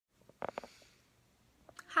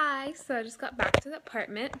Hi, so I just got back to the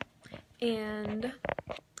apartment and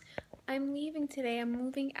I'm leaving today. I'm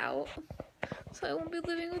moving out, so I won't be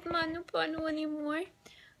living with Manu Panu anymore.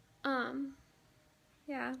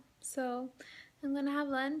 Yeah, so I'm gonna have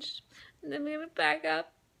lunch and then I'm gonna pack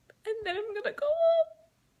up and then I'm gonna go home.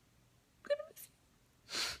 I'm gonna miss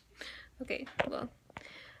you. Okay, well,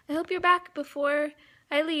 I hope you're back before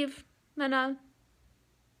I leave, Mana.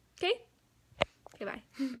 Okay? Okay, bye.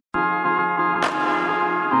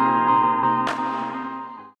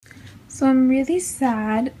 So I'm really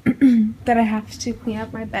sad that I have to clean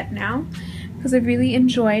up my bed now because I really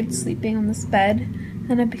enjoyed sleeping on this bed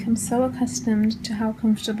and I've become so accustomed to how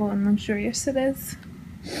comfortable and luxurious it is.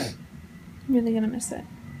 I'm really gonna miss it.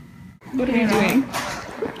 What are we doing?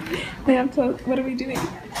 What are we doing?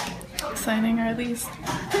 Signing our lease.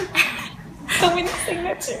 So many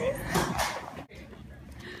signatures.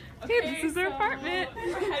 Okay, this is our apartment.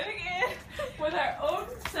 We're heading in with our own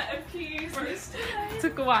set of keys. It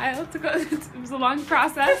took a while. It was a long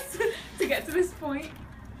process to get to this point.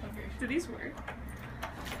 Okay. Do these work?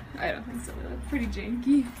 I don't think so. They look pretty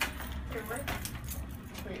janky.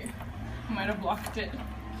 Wait, I might have blocked it.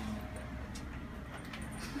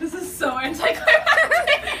 This is so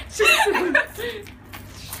anticlimactic. Is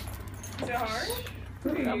it hard?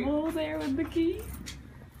 Double there with the key.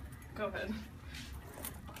 Go ahead.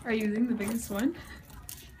 Are you using the biggest one?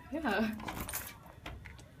 Yeah.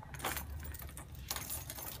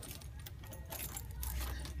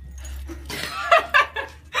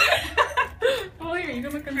 Oh, here, you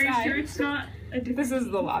can look inside. Are you sure it's not a different? This is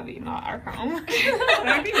the lobby, not our home.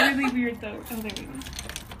 That would be really weird though. Oh, there we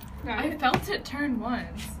go. I felt it turn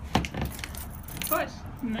once. Push.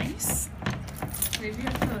 Nice. Maybe you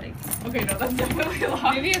have to like... Okay, no, that's definitely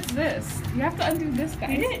locked. Maybe it's this. You have to undo this,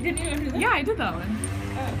 guys. Didn't you undo that? Yeah, I did that one.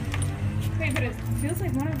 Oh. Wait, but it feels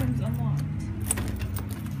like one of them's unlocked.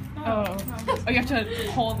 Oh, you have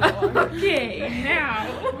to hold the one. Okay, now.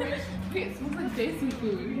 Wait, it smells like desi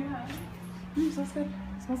food. Yeah. Smells good.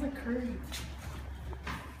 It smells like curry.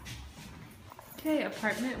 Okay,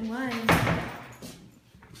 apartment 1.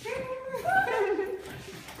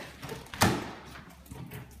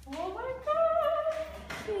 Oh my god!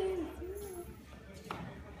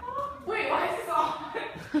 Wait, why is this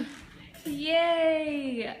on?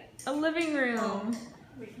 Yay! A living room. Oh.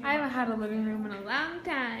 I haven't had a living room in a long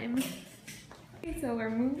time. Okay, so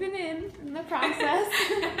we're moving in the process.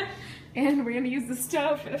 And we're gonna use the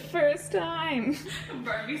stove for the first time.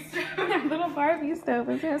 Barbie stove. Our little Barbie stove.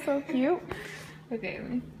 Isn't it so cute? Okay, let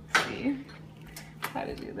me see how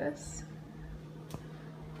to do this.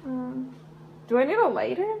 Do I need a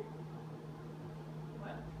lighter?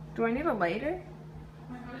 What? Do I need a lighter?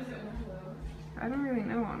 How does it work? I don't really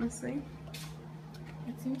know, honestly.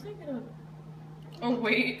 It seems like it'll... Oh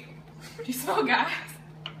wait, do you smell gas?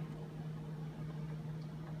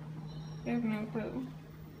 I have no clue.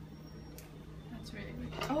 That's really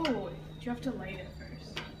weird. Oh, you have to light it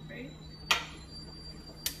first, right?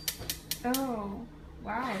 Oh,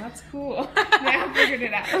 wow, that's cool. Yeah, I figured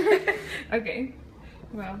it out. Okay,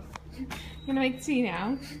 well, I'm gonna make tea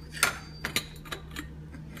now.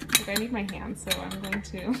 Like, I need my hands, so I'm going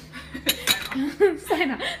to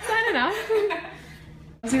sign it off.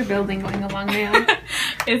 How's your building going along now?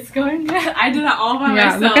 It's going good. I did it all by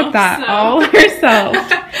myself. Look at that, so. all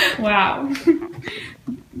herself. Wow.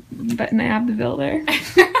 But I have the builder.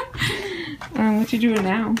 What you doing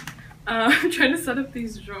now? I'm trying to set up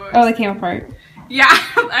these drawers. Oh, they came apart. Yeah,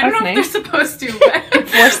 I don't know if they're supposed to, but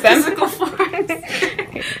force them. Physical force.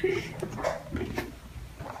 Okay.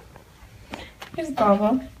 Here's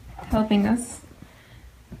Baba helping us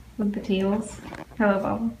with the tables. Hello,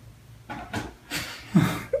 Baba.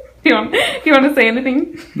 Do you want to say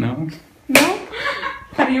anything? No. No?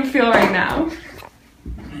 How do you feel right now?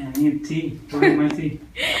 I need tea. Where's my tea?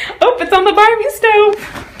 Oh, it's on the Barbie stove.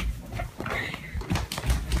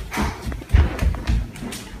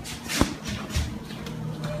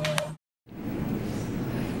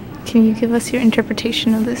 Can you give us your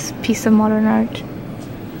interpretation of this piece of modern art? So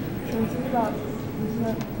this is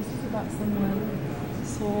about someone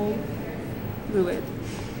so fluid,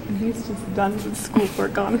 and he's just done with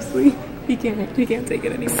schoolwork. Honestly, he can't take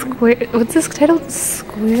it anymore. What's this titled?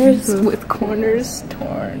 Squares with corners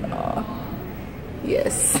torn off.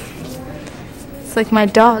 Yes. It's like my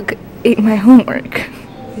dog ate my homework.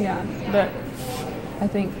 Yeah, but I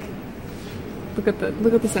think look at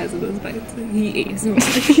the size of those bites. He ate his homework.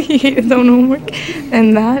 He ate his own homework,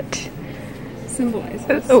 and that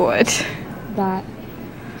Symbolizes what? that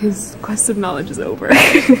his quest of knowledge is over.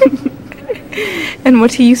 And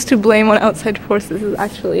what he used to blame on outside forces is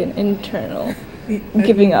actually an internal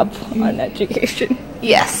giving up on education.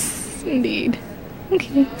 Yes, indeed.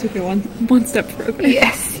 Okay. Took it one step further.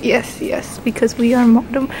 Yes. Because we are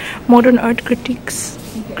modern art critics.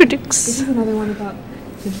 This is another one about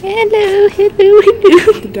Hello.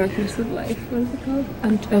 the darkness of life. What is it called?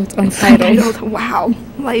 It's untitled. Wow.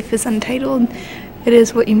 Life is untitled. It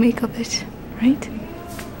is what you make of it, right?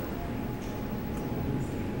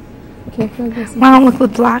 Okay, I feel like this. Wow, look, the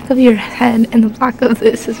black of your head and the black of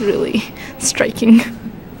this is really striking.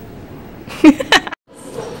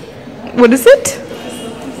 What is it?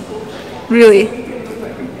 Really?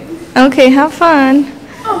 Okay, have fun.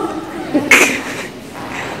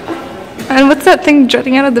 And what's that thing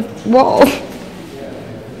jutting out of the wall?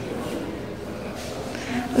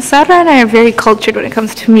 Sarah and I are very cultured when it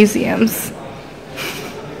comes to museums.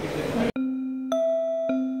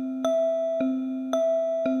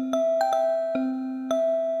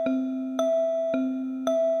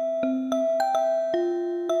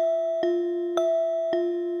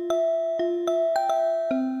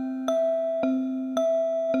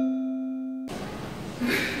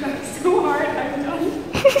 That's so hard. I'm done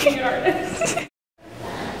being an artist.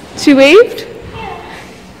 She waved?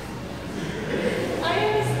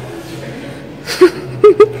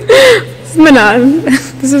 This is Manon.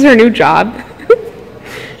 This is her new job.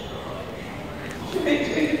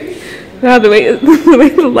 Wow, the way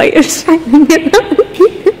the light is shining in on me.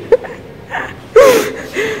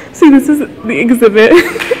 See, this is the exhibit.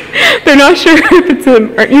 They're not sure if it's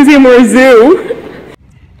an art museum or a zoo.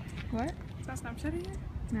 What? Is that Snapchat here?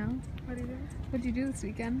 No. What are you doing? What did you do this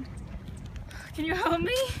weekend? Can you help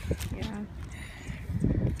me? Yeah.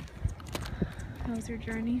 How was your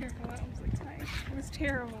journey? Careful, I was like tired. It was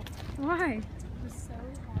terrible. Why? It was so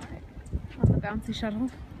hot. On the bouncy shuttle.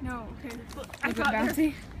 No, okay. I got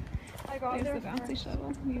bouncy. I got There's there the bouncy first.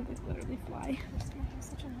 shuttle. You like literally fly.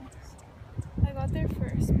 Such a mess. I got there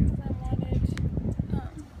first because I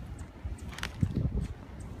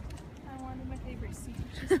wanted my favorite seat,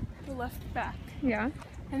 which is the left back. Yeah.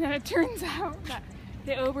 And then it turns out that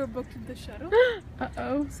they overbooked the shuttle.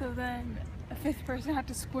 Uh-oh. So then a fifth person had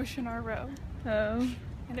to squish in our row. Oh.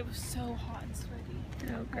 And it was so hot and sweaty.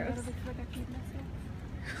 Oh, I gross. literally feel like I peed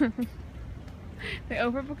myself. They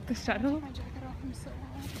overbooked the shuttle? My jacket off, I'm so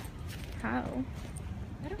hot. How?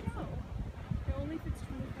 I don't know. It only fits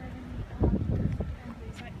 25 and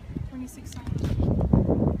it's like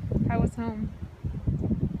 $26. How was home?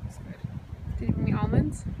 It's good. Did you bring me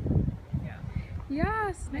almonds? Yeah.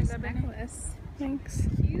 Yes, Nice nice Ebony. necklace. Thanks.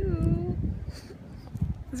 Cute.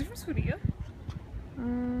 Is it from Sweetia?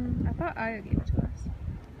 I thought Aya gave it to us.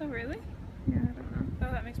 Oh, really? Yeah, I don't know.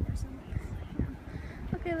 Oh, that makes more sense.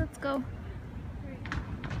 Okay, let's go.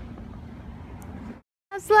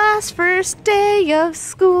 Last first day of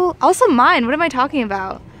school. Also mine. What am I talking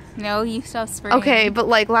about? No, you saw spring. Okay, but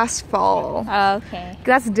like last fall. Oh, okay.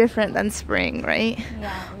 That's different than spring, right?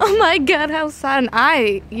 Yeah. Oh my god, how sad.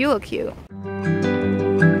 And you look cute.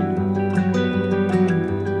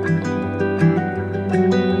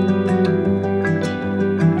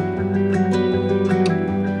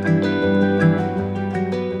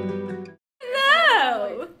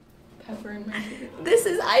 Hello! This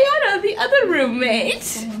is Ayana, the other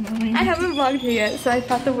roommate. I haven't vlogged her yet, so I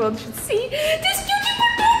thought the world should see this beautiful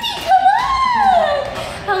beauty. Come on!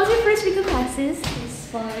 How was your first week of classes? It's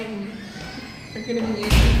fine. We're gonna be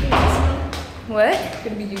YouTube famous. What?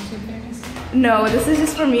 Gonna be YouTube famous. No, this is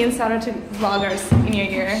just for me and Sarah to vlog our senior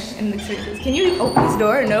year in the churches. Can you open this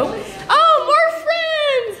door? No? Oh, more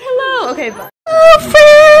friends! Hello! Okay, bye. Oh,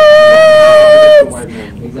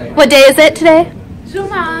 friends! What day is it today?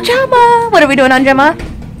 Juma. Jama! What are we doing on Jama?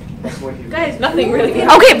 Guys, nothing really.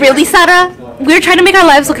 Okay, really, Sarah? We're trying to make our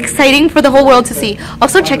lives look exciting for the whole world to see.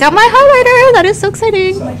 Also, check out my highlighter. That is so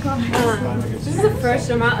exciting. This is the first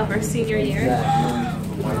Juma of our senior year.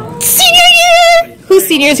 Senior year! Who's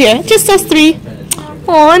seniors here? Just us three.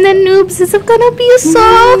 Oh, and then Noobs is gonna be a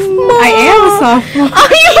sophomore. I am a sophomore. Oh,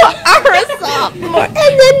 you are a sophomore.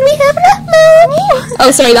 And then we have Rahma.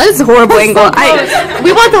 Oh, sorry, that is a horrible angle.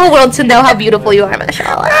 We want the whole world to know how beautiful you are,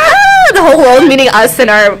 mashallah. The whole world, meaning us and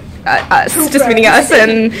our us, just meaning us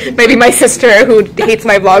and maybe my sister who hates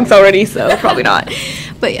my vlogs already, so probably not.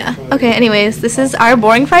 But yeah. Okay, anyways, this is our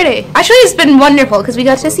boring Friday. Actually, it's been wonderful because we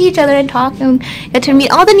got to see each other and talk and get to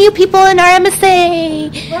meet all the new people in our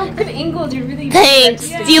MSA. Well, good angles. You're really Thanks.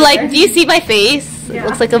 Do you see my face? It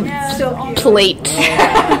looks like a plate.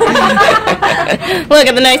 Look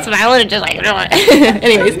at the nice smile and it's just like,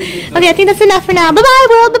 anyways. Okay, I think that's enough for now. Bye-bye,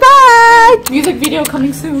 world. Bye-bye. music video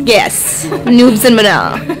coming soon. Yes. Noobs and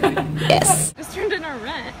Manal. Yes. Just turned in our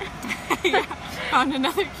rent. Yeah. Found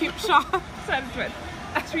another cute shop. Decided to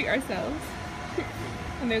treat ourselves.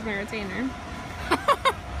 And there's my retainer.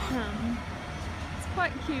 It's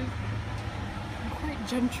quite cute. Quite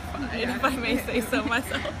gentrified, if I may say so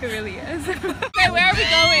myself. It really is. Okay, where are we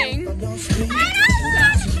going?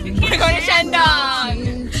 We're going to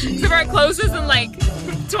Shandong! So our closes in like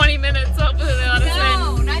 20 minutes, so hopefully they let us in.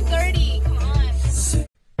 No, not 30. Come on.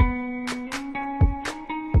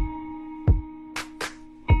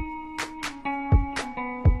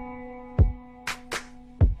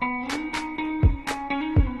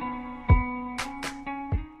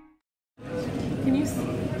 Can you see?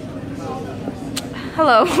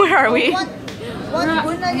 Hello, where are we?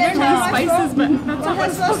 Spices, but that's not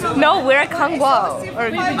what's supposed to. No, we're at Kangguo.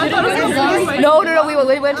 No,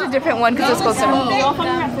 we went to a different one because it's closer.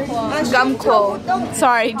 Gumquo.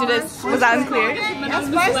 Sorry, was that unclear?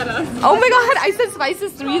 Oh my god, I said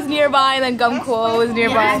Spices 3 is nearby and then Gumquo is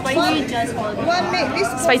nearby.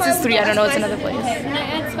 Spices 3, I don't know, it's another place.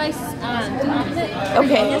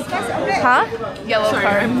 Okay. Huh? Yellow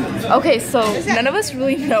card. Okay, so none of us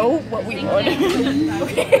really know what we ordered.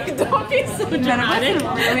 Okay, don't be so dramatic. None of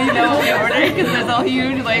us really know what we ordered because there's a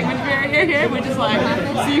huge language barrier here, which is like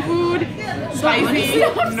seafood, spicy,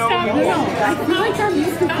 no. I feel like that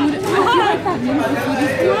means the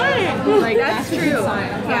food. Like that's true.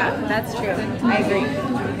 Yeah, that's true. I agree.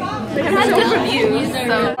 They have so different views. So,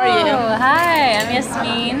 how are you? Hi, I'm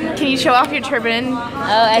Yasmin. Can you show off your turban? Oh,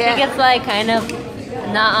 I think it's like kind of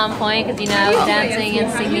not on point because, you know, I was dancing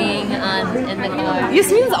and singing in the car.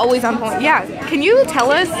 Yasmin's always on point. Yeah. Can you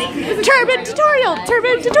tell us? Turban tutorial!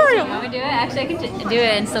 Turban tutorial! Want me to do it? Actually, I can do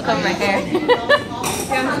it and still cover my hair.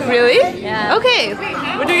 Really? Yeah. Okay.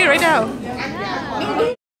 We're doing it right now.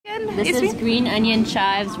 This is green onion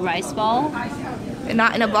chives rice ball.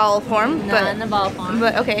 Not in a ball form, Not in the ball form.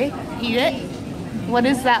 But okay. Eat it. What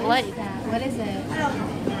is that like? What is it?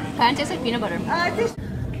 Kind of tastes like peanut butter.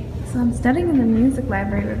 So I'm studying in the music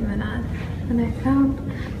library with Manad, and I found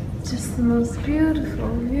just the most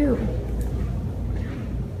beautiful view.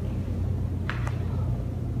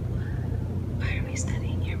 Why are we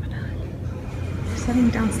studying here, Manad? We're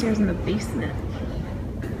studying downstairs in the basement.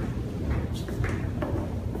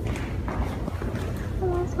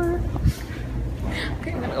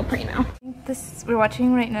 Okay, I'm gonna go pray now. This we're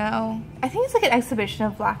watching right now. I think it's like an exhibition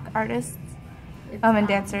of black artists and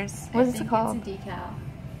dancers. What is it called? It's a decal.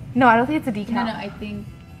 No, I don't think it's a decal. No, I think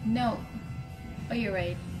no. Oh, you're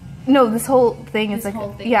right. No, this whole thing is This like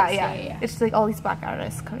whole thing yeah. is- It's like all these black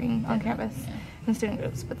artists coming on campus in student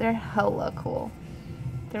groups, but they're hella cool.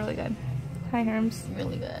 They're really good. Hi, Herms.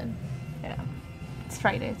 Really good. Yeah. It's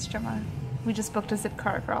Friday. It's Gemma. We just booked a zip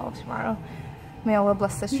car for all of tomorrow. May Allah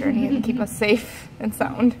bless this journey and keep us safe and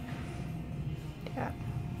sound. Yeah.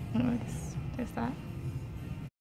 Anyways, there's that.